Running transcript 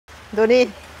ดูดิ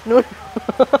นู่น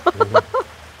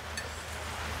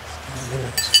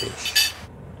fish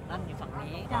นั่นอยู่ฝั่ง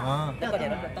นี้ อ๋อ แล้วก็เดี๋ย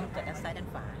วเราต้องเกิดด้านซ้ายด้าน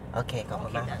ขวา โอเคขอบคุ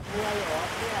ณมาก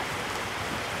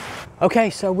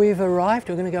Okay, so we've arrived.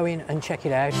 We're going to go in and check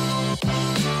it out.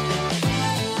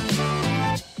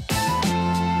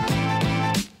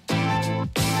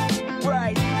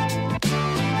 Right.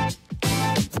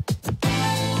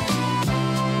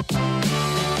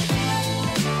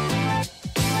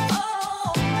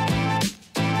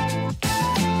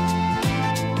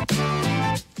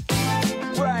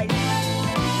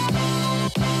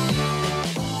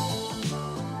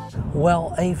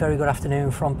 Well, a very good afternoon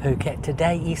from Phuket.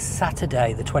 Today is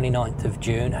Saturday, the 29th of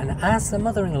June, and as the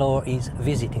mother-in-law is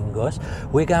visiting us,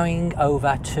 we're going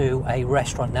over to a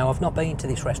restaurant. Now, I've not been to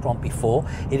this restaurant before.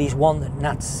 It is one that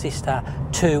Nat's sister,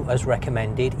 Tu, has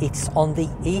recommended. It's on the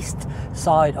east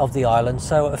side of the island,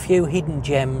 so a few hidden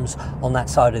gems on that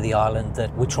side of the island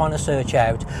that we're trying to search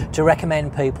out to recommend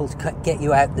people to get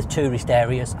you out the tourist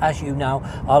areas. As you know,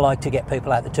 I like to get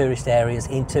people out the tourist areas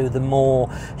into the more,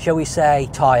 shall we say,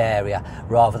 Thai area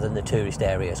rather than the tourist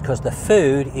areas, because the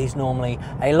food is normally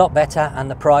a lot better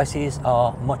and the prices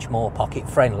are much more pocket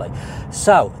friendly.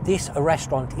 So this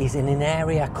restaurant is in an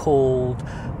area called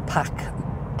Pa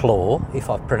Klok, if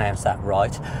I've pronounced that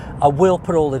right. I will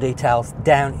put all the details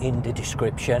down in the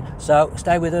description, so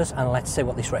stay with us and let's see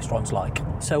what this restaurant's like.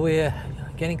 So we're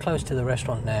getting close to the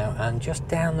restaurant now, and just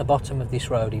down the bottom of this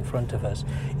road in front of us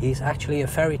is actually a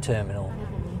ferry terminal.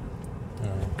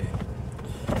 Okay.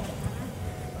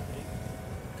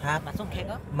 ครับ มาส่งเค้กเ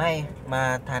หรอ ไม่มา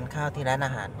ทานข้าวที่ร้านอ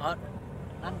าหาร อ๋อ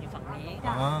นั่นอยู่ฝั่งนี้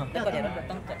อ๋อ แล้วก็เดี๋ยวเรา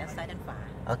ต้องเกิดด้านซ้ายด้านขวา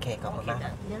โอเคขอบคุณมาก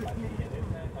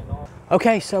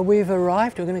Okay, so we've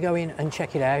arrived. We're going to go in and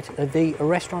check it out. The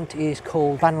restaurant is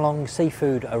called Bang Rong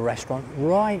Seafood restaurant,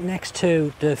 right next to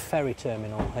the ferry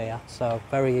terminal here, so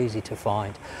very easy to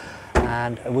find.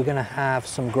 And we're going to have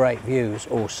some great views,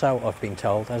 or so I've been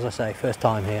told. As I say, first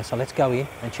time here, so let's go in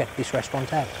and check this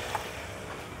restaurant out.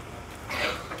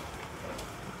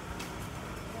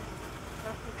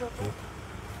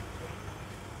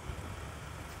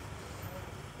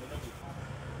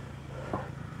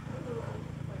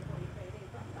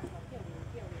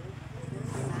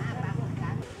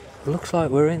 Looks like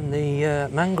we're in the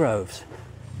mangroves.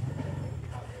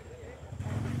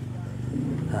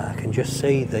 I can just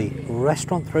see the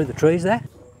restaurant through the trees there.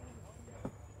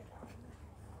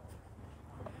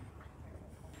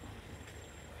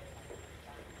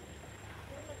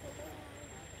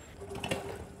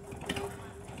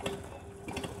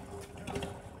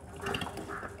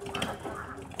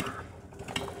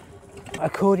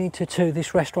 According to Tu,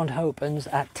 this restaurant opens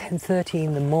at 10:30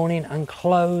 in the morning and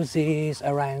closes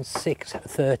around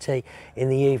 6:30 in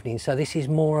the evening. So this is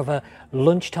more of a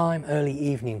lunchtime, early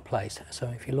evening place. So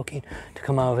if you're looking to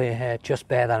come over here, just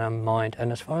bear that in mind.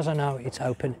 And as far as I know, it's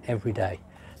open every day.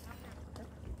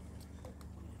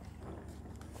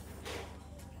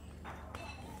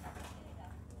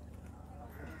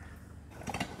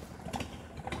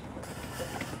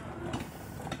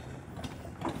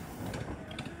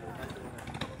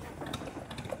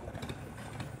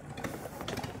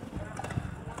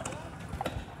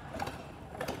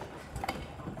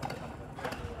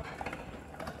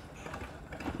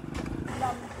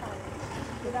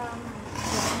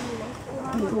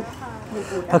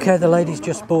 Okay, the ladies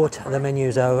just brought the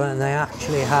menus over, and they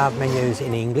actually have menus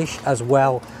in English as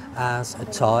well as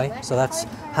Thai, so that's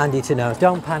handy to know.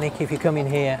 Don't panic if you come in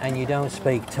here and you don't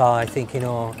speak Thai thinking,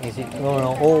 oh, is it going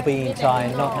to all be in Thai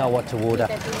and not know what to order.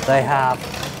 They have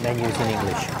menus in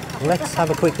English. Let's have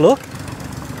a quick look,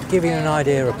 give you an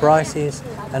idea of prices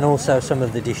and also some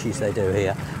of the dishes they do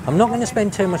here. I'm not going to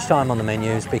spend too much time on the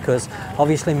menus because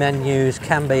obviously menus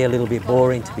can be a little bit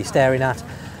boring to be staring at,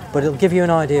 but it'll give you an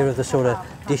idea of the sort of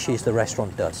dishes the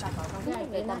restaurant does.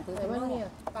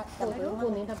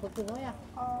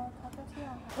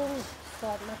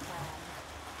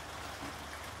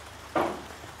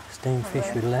 Steamed fish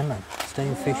with lemon,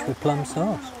 steamed fish with plum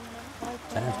sauce.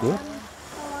 Sounds good.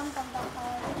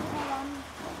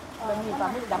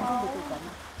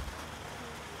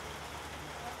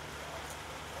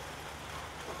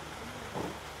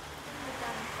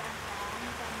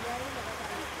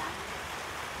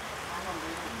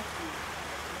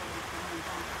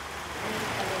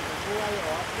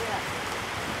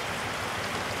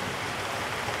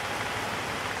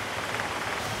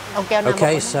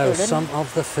 Okay, so some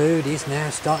of the food is now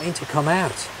starting to come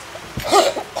out.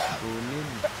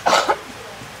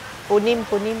 ปูนิ่ม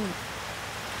ปูนิ่ม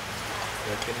เ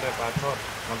ดี๋ยวกินด้วยปลาทอด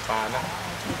น้ำปลานะ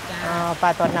ปลา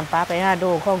ตอนน้ำปลาไปหาดู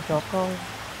ข้องจอกข้อง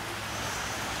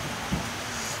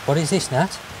What is this,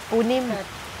 Nat? ปูนิ่ม Oh,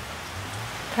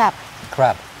 crab.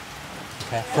 Crab.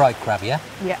 Okay, fried crab, yeah?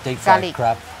 Yeah, Deep fried garlic.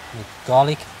 crab with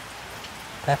garlic,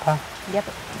 pepper. Yep.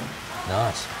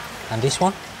 Nice. And this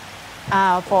one?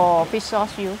 For fish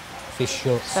sauce, you Fish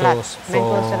salad, sauce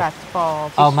mango for... salad for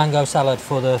fish. Oh, mango salad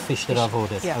for the fish that I've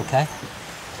ordered. Yeah. Okay.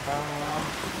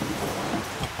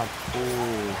 ผัดปู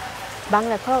บาง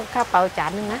แล้วก็ข้าวเปล่าจา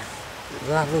นหนึงนะ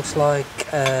That looks like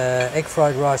egg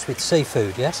fried rice with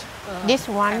seafood, yes? This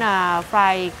one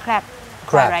fried crab.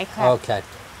 Crab. Fried rice crab. Okay.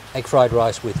 Egg fried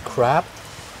rice with crab.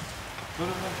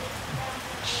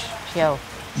 Shell.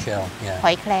 Shell, yeah. ห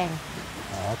อยแครง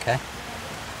Oh, okay.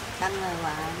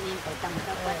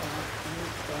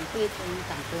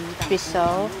 Fish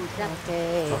sauce.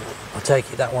 Okay. I'll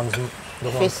take it. That one's the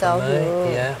one Fish for sauce, me.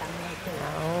 you. Yeah.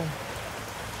 Oh.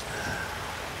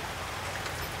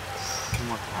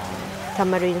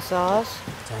 Tamarind sauce.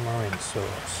 Tamarind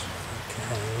sauce.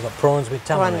 Okay. We've got prawns with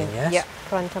Prawn. tamarind, yes? Yeah,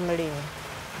 prawn tamarind.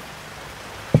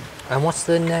 And what's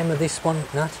the name of this one,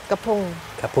 Nat? กระพง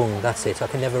Kapung. That's it. I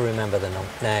can never remember the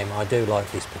name. I do like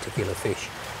this particular fish.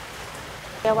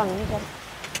 ระวังนี่ครับ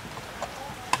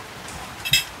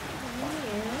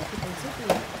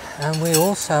And we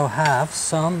also have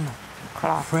some ค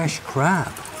รับ fresh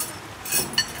crab.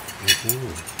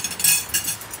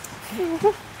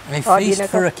 A Oh, feast dinner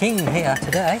for a king here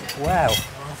today. Wow.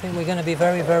 I think we're going to be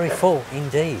very, very full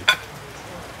indeed.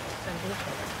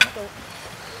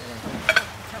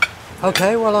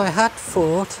 Okay, well, I had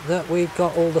thought that we'd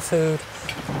got all the food,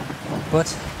 but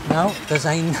no, there's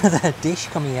another dish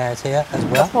coming out here as ก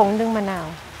ระ well, พงนึ่งมะนาว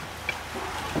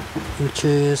which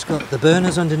has got the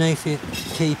burners underneath it,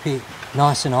 keep it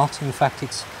nice and hot. In fact,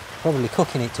 it's probably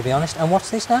cooking it, to be honest. And what's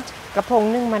this, Nat? กระพง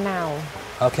นึ่งมะนาว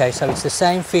Okay, so it's the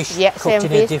same fish Yeah, cooked same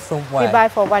in a fish. different We way. buy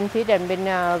for one piece and then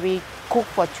we cook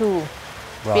for two.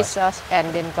 Right. Fish sauce and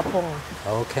then กระพง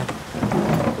Okay.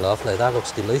 Lovely. That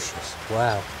looks delicious.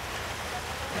 Wow.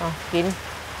 อ๋อกิน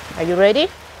Are you ready?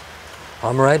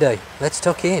 I'm ready. Let's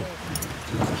tuck in.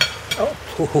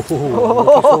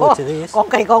 Looking forward to this. กอง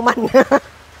ไก่กองมัน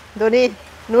ดูนี่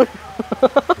นู่น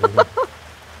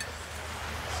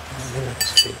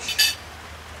Nice fish.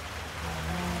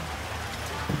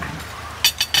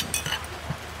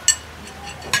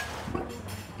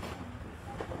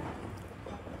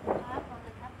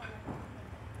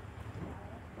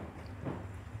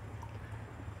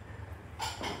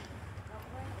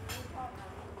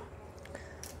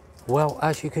 Well,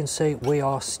 as you can see, we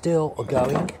are still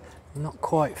going. Not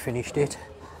quite finished it.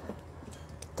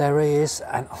 There is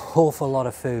an awful lot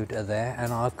of food there,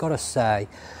 and I've got to say,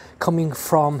 coming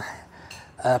from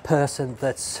a person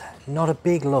that's not a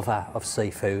big lover of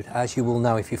seafood, as you will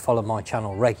know if you follow my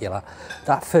channel regular,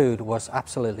 that food was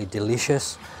absolutely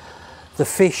delicious. The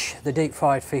fish, the deep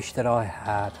fried fish that I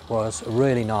had was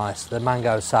really nice. The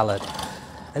mango salad,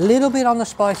 a little bit on the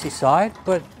spicy side,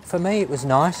 but for me it was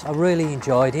nice. I really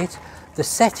enjoyed it. The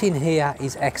setting here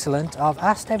is excellent. I've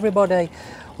asked everybody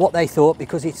what they thought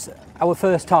because it's our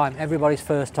first time, everybody's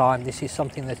first time. This is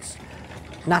something that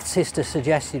Nat's sister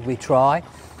suggested we try.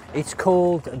 It's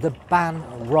called the Bang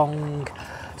Rong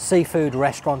Seafood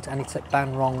Restaurant, and it's at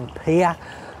Bang Rong Pier.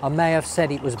 I may have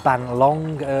said it was Bang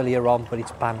Long earlier on, but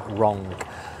it's Bang Rong.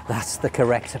 That's the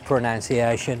correct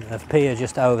pronunciation. The pier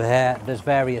just over here. There's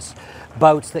various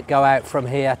boats that go out from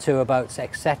here, tour boats,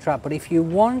 etc. But if you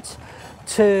want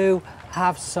to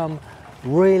have some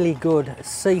really good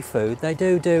seafood, they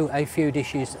do a few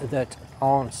dishes that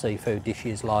aren't seafood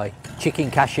dishes, like chicken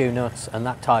cashew nuts and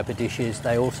that type of dishes.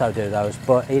 They also do those,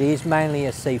 but it is mainly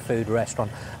a seafood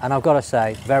restaurant, and I've got to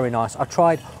say, very nice. I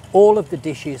tried all of the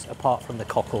dishes apart from the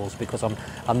cockles because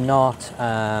I'm not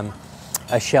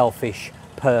a shellfish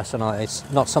person. It's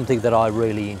not something that I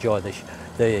really enjoy,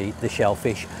 the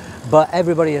shellfish. But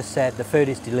everybody has said the food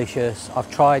is delicious. I've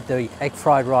tried the egg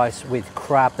fried rice with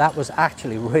crab. That was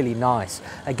actually really nice.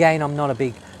 Again, I'm not a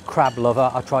big crab lover.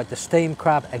 I tried the steamed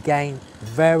crab. Again,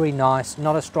 very nice.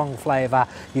 Not a strong flavour.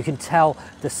 You can tell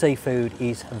the seafood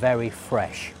is very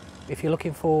fresh. If you're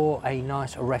looking for a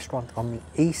nice restaurant on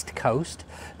the East Coast,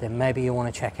 then maybe you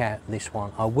want to check out this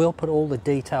one. I will put all the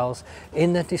details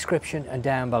in the description and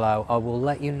down below. I will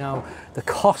let you know the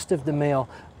cost of the meal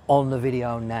on the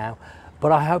video now.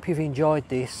 But I hope you've enjoyed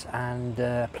this, and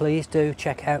please do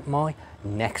check out my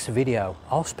next video.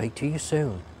 I'll speak to you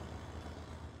soon.